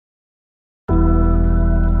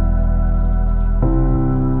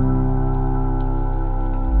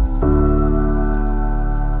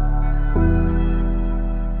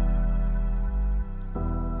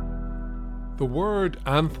word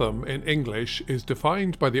anthem in English is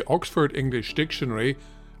defined by the Oxford English Dictionary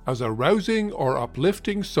as a rousing or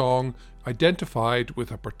uplifting song identified with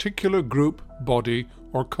a particular group, body,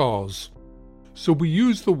 or cause. So we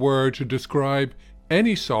use the word to describe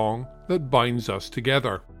any song that binds us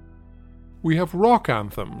together. We have rock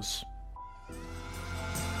anthems.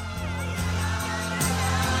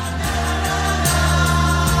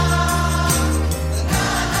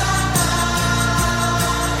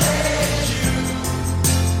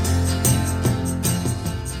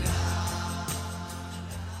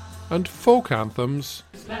 And folk anthems.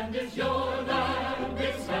 This land is your land,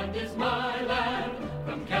 this land is my land,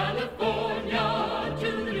 from California to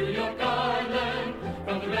the New York Island,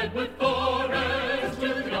 from the redwood forest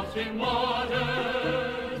to the Gulf Stream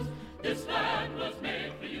waters. This land was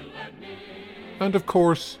made for you and me. And of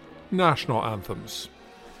course, national anthems.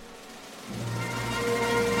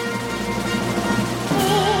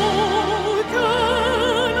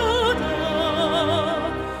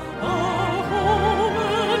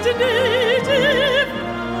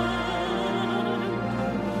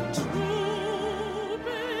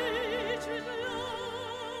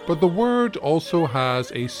 But the word also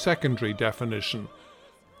has a secondary definition,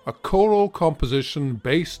 a choral composition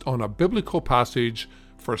based on a biblical passage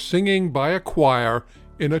for singing by a choir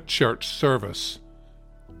in a church service.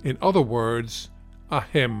 In other words, a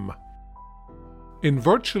hymn. In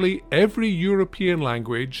virtually every European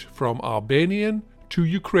language, from Albanian to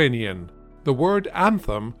Ukrainian, the word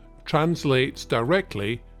anthem translates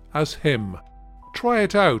directly as hymn. Try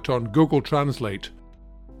it out on Google Translate.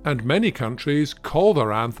 And many countries call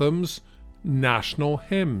their anthems national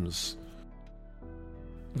hymns.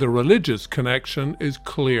 The religious connection is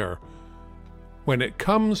clear. When it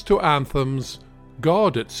comes to anthems,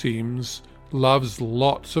 God, it seems, loves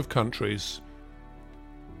lots of countries.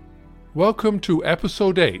 Welcome to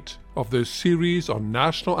episode 8 of this series on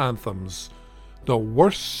national anthems, the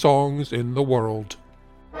worst songs in the world.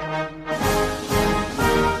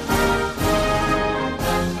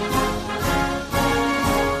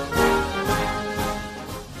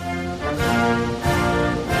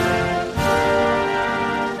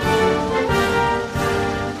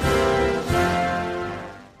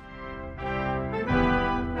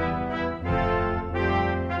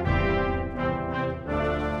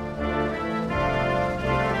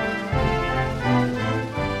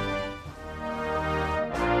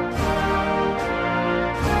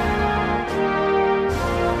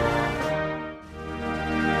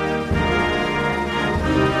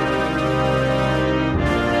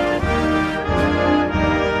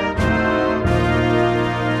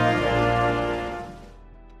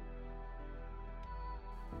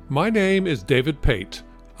 My name is David Pate.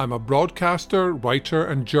 I'm a broadcaster, writer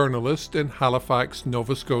and journalist in Halifax,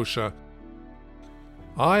 Nova Scotia.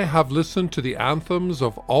 I have listened to the anthems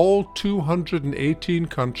of all 218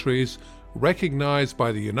 countries recognised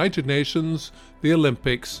by the United Nations, the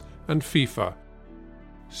Olympics and FIFA.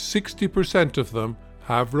 60% of them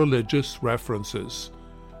have religious references.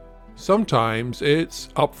 Sometimes it's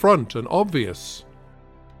upfront and obvious.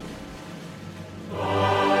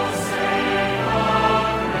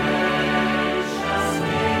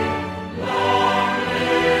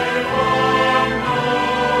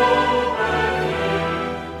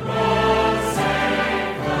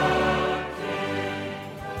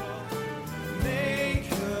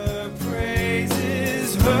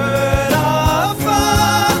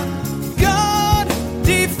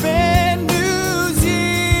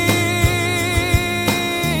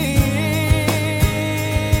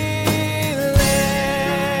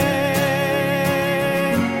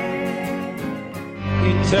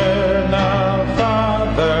 Eternal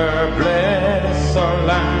Father, bless our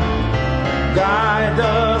land, guide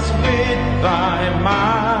us with thy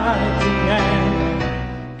mighty hand.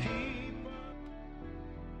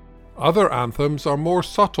 Other anthems are more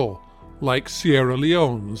subtle, like Sierra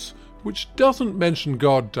Leone's, which doesn't mention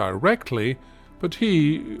God directly, but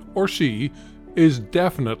he or she is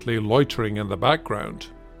definitely loitering in the background.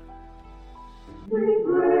 We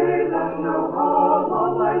pray that no harm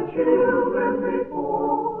on thy children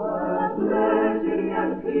before, but blessing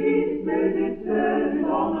and peace may descend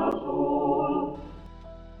on us all.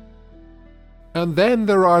 And then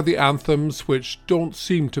there are the anthems which don't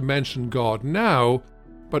seem to mention God now,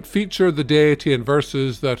 but feature the deity in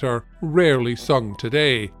verses that are rarely sung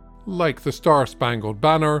today, like the Star-Spangled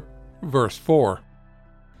Banner, verse 4.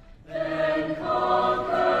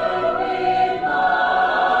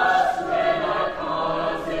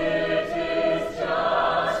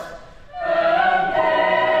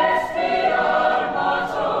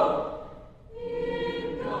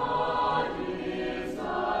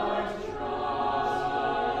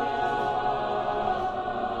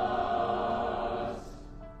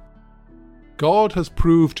 God has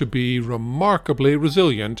proved to be remarkably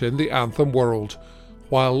resilient in the anthem world,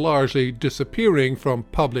 while largely disappearing from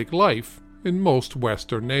public life in most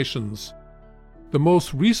Western nations. The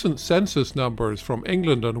most recent census numbers from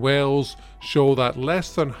England and Wales show that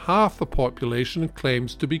less than half the population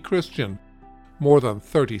claims to be Christian. More than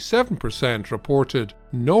 37% reported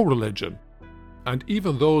no religion. And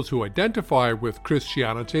even those who identify with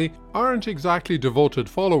Christianity aren't exactly devoted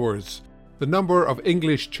followers. The number of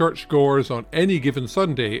English churchgoers on any given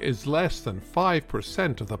Sunday is less than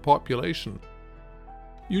 5% of the population.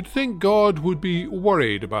 You'd think God would be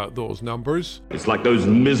worried about those numbers. It's like those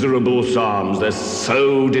miserable psalms. They're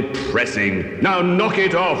so depressing. Now knock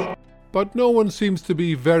it off! But no one seems to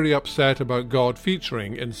be very upset about God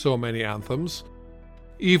featuring in so many anthems,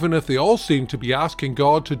 even if they all seem to be asking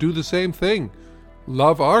God to do the same thing: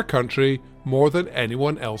 love our country more than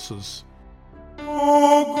anyone else's.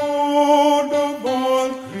 O God of all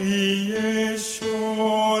creation,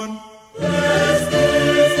 bless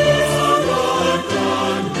this our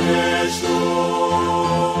congregation.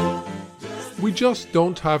 We just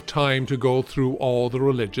don't have time to go through all the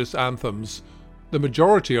religious anthems. The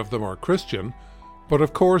majority of them are Christian, but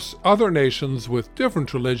of course other nations with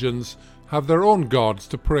different religions have their own gods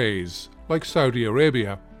to praise, like Saudi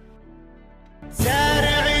Arabia.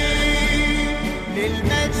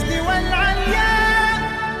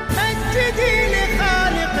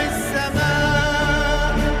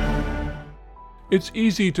 It's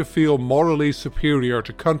easy to feel morally superior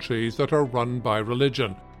to countries that are run by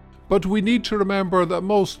religion, but we need to remember that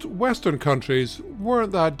most Western countries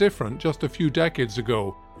weren't that different just a few decades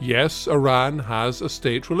ago. Yes, Iran has a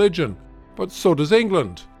state religion, but so does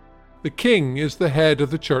England. The king is the head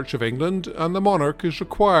of the Church of England, and the monarch is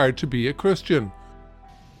required to be a Christian.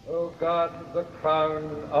 O God, the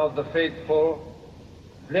crown of the faithful,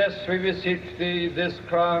 bless, we beseech thee, this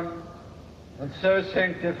crown, and so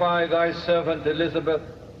sanctify thy servant Elizabeth,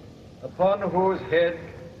 upon whose head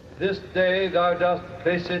this day thou dost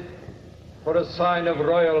place it for a sign of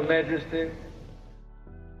royal majesty.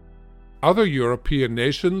 Other European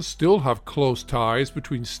nations still have close ties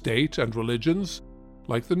between state and religions,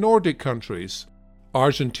 like the Nordic countries.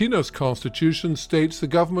 Argentina's constitution states the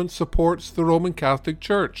government supports the Roman Catholic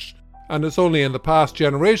Church, and it's only in the past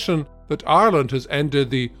generation that Ireland has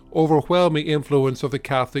ended the overwhelming influence of the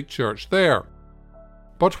Catholic Church there.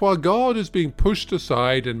 But while God is being pushed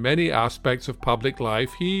aside in many aspects of public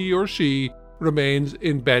life, he or she remains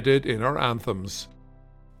embedded in our anthems.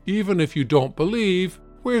 Even if you don't believe,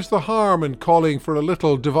 where's the harm in calling for a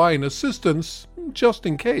little divine assistance, just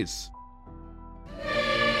in case?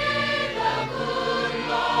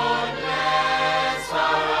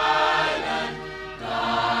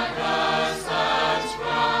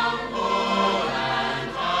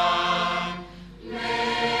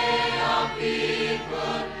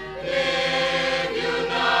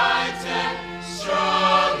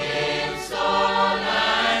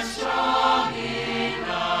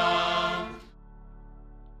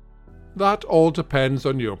 That all depends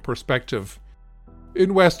on your perspective.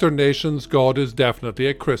 In Western nations, God is definitely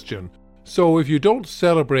a Christian, so if you don't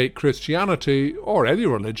celebrate Christianity or any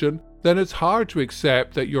religion, then it's hard to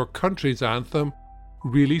accept that your country's anthem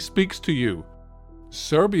really speaks to you.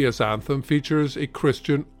 Serbia's anthem features a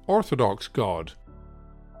Christian Orthodox God.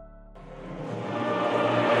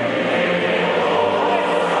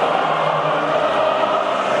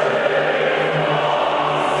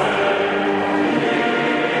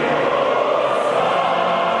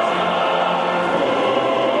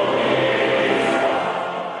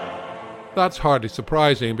 That's hardly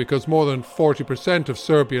surprising because more than 40% of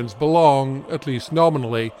Serbians belong, at least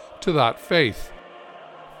nominally, to that faith.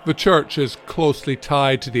 The church is closely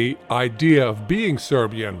tied to the idea of being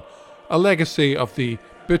Serbian, a legacy of the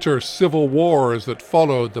bitter civil wars that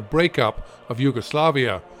followed the breakup of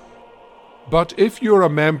Yugoslavia. But if you're a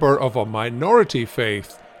member of a minority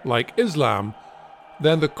faith, like Islam,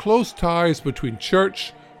 then the close ties between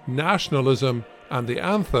church, nationalism, and the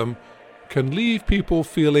anthem can leave people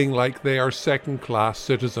feeling like they are second-class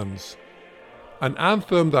citizens. An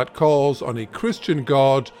anthem that calls on a Christian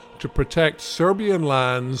God to protect Serbian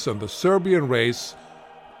lands and the Serbian race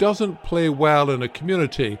doesn't play well in a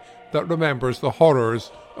community that remembers the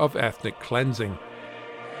horrors of ethnic cleansing.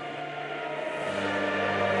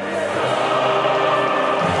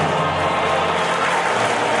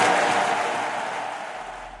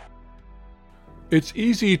 It's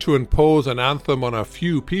easy to impose an anthem on a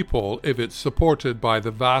few people if it's supported by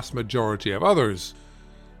the vast majority of others.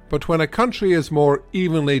 But when a country is more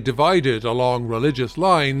evenly divided along religious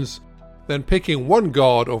lines, then picking one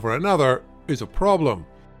god over another is a problem.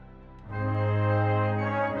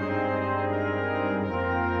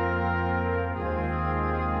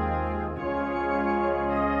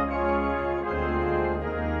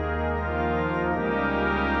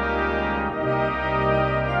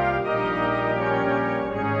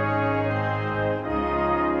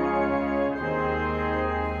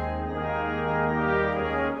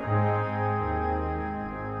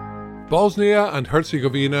 Bosnia and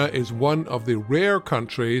Herzegovina is one of the rare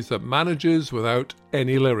countries that manages without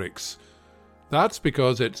any lyrics. That's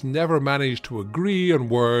because it's never managed to agree on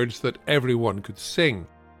words that everyone could sing.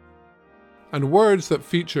 And words that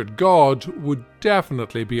featured God would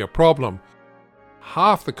definitely be a problem.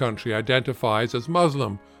 Half the country identifies as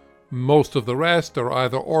Muslim. Most of the rest are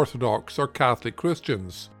either Orthodox or Catholic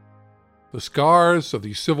Christians. The scars of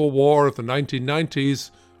the civil war of the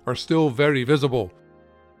 1990s are still very visible.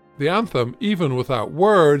 The anthem, even without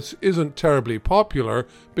words, isn't terribly popular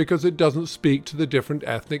because it doesn't speak to the different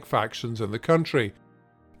ethnic factions in the country.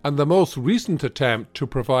 And the most recent attempt to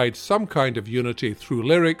provide some kind of unity through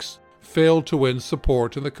lyrics failed to win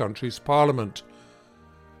support in the country's parliament.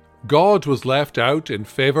 God was left out in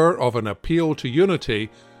favour of an appeal to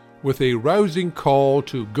unity with a rousing call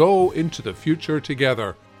to go into the future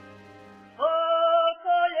together.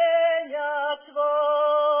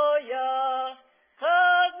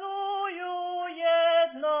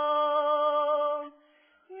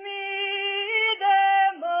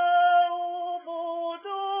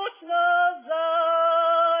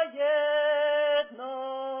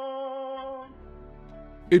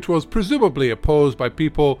 It was presumably opposed by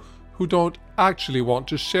people who don't actually want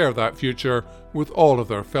to share that future with all of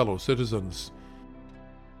their fellow citizens.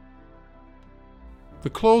 The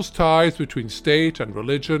close ties between state and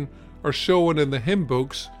religion are shown in the hymn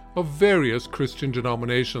books of various Christian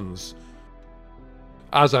denominations.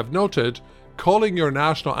 As I've noted, calling your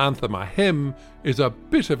national anthem a hymn is a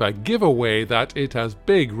bit of a giveaway that it has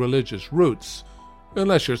big religious roots,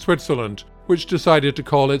 unless you're Switzerland, which decided to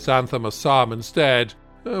call its anthem a psalm instead,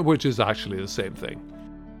 which is actually the same thing.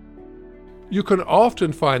 You can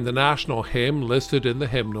often find the national hymn listed in the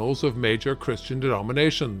hymnals of major Christian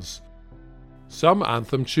denominations. Some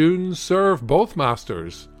anthem tunes serve both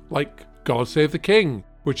masters, like God Save the King,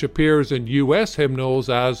 which appears in US hymnals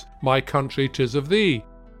as My Country 'Tis of Thee,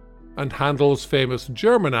 and Handel's famous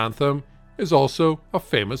German anthem is also a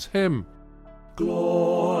famous hymn.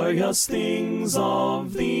 Glorious things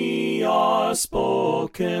of thee are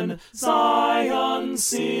spoken, Zion,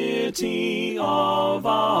 city of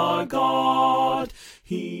our God.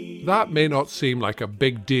 That may not seem like a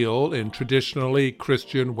big deal in traditionally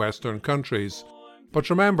Christian Western countries. But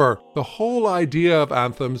remember, the whole idea of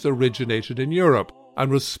anthems originated in Europe and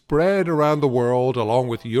was spread around the world along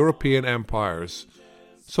with European empires.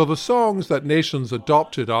 So the songs that nations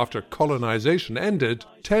adopted after colonization ended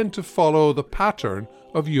tend to follow the pattern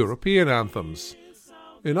of European anthems.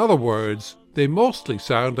 In other words, they mostly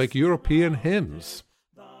sound like European hymns.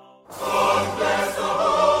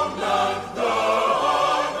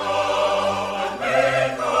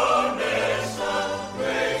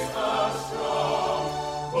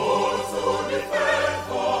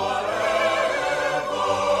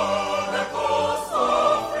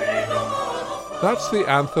 That's the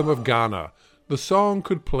anthem of Ghana. The song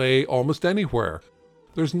could play almost anywhere.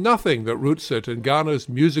 There's nothing that roots it in Ghana's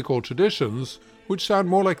musical traditions which sound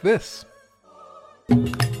more like this.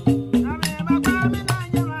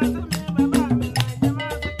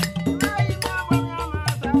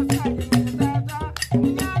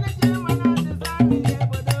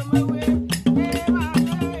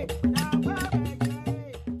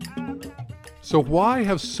 So why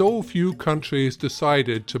have so few countries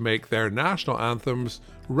decided to make their national anthems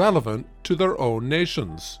relevant to their own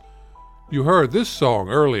nations? You heard this song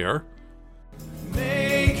earlier.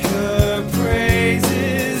 Make her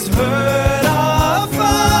praises heard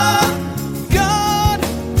afar. God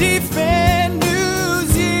defend New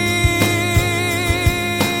Zealand.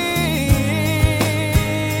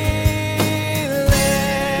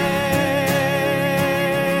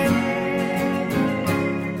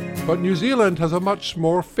 But New Zealand has a much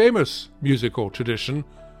more famous musical tradition,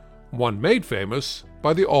 one made famous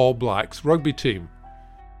by the All Blacks rugby team.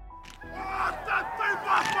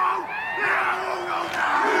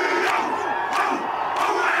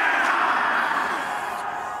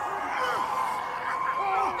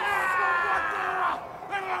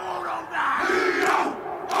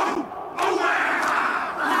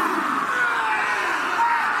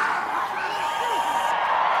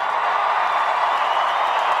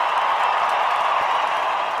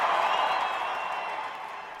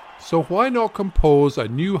 So why not compose a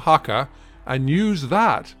new haka and use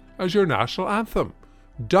that as your national anthem?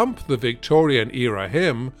 Dump the Victorian era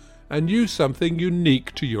hymn and use something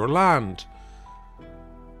unique to your land.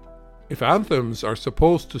 If anthems are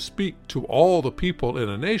supposed to speak to all the people in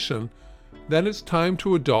a nation, then it's time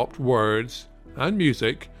to adopt words and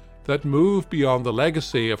music that move beyond the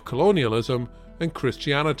legacy of colonialism and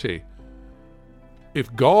Christianity.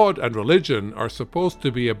 If God and religion are supposed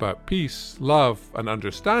to be about peace, love, and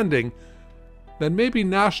understanding, then maybe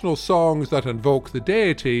national songs that invoke the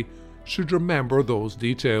deity should remember those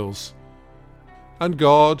details. And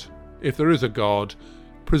God, if there is a God,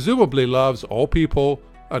 presumably loves all people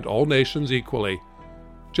and all nations equally.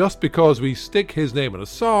 Just because we stick his name in a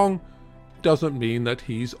song doesn't mean that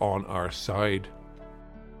he's on our side.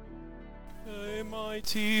 A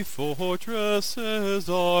mighty fortress is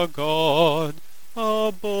our God,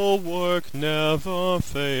 a bulwark never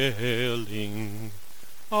failing.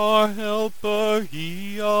 Our helper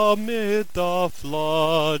he amid the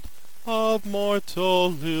flood of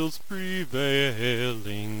mortal ills prevailing.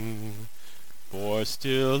 For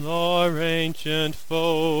still our ancient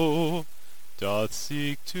foe doth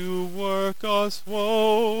seek to work us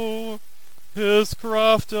woe. His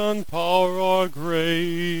craft and power are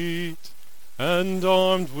great, and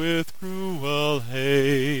armed with cruel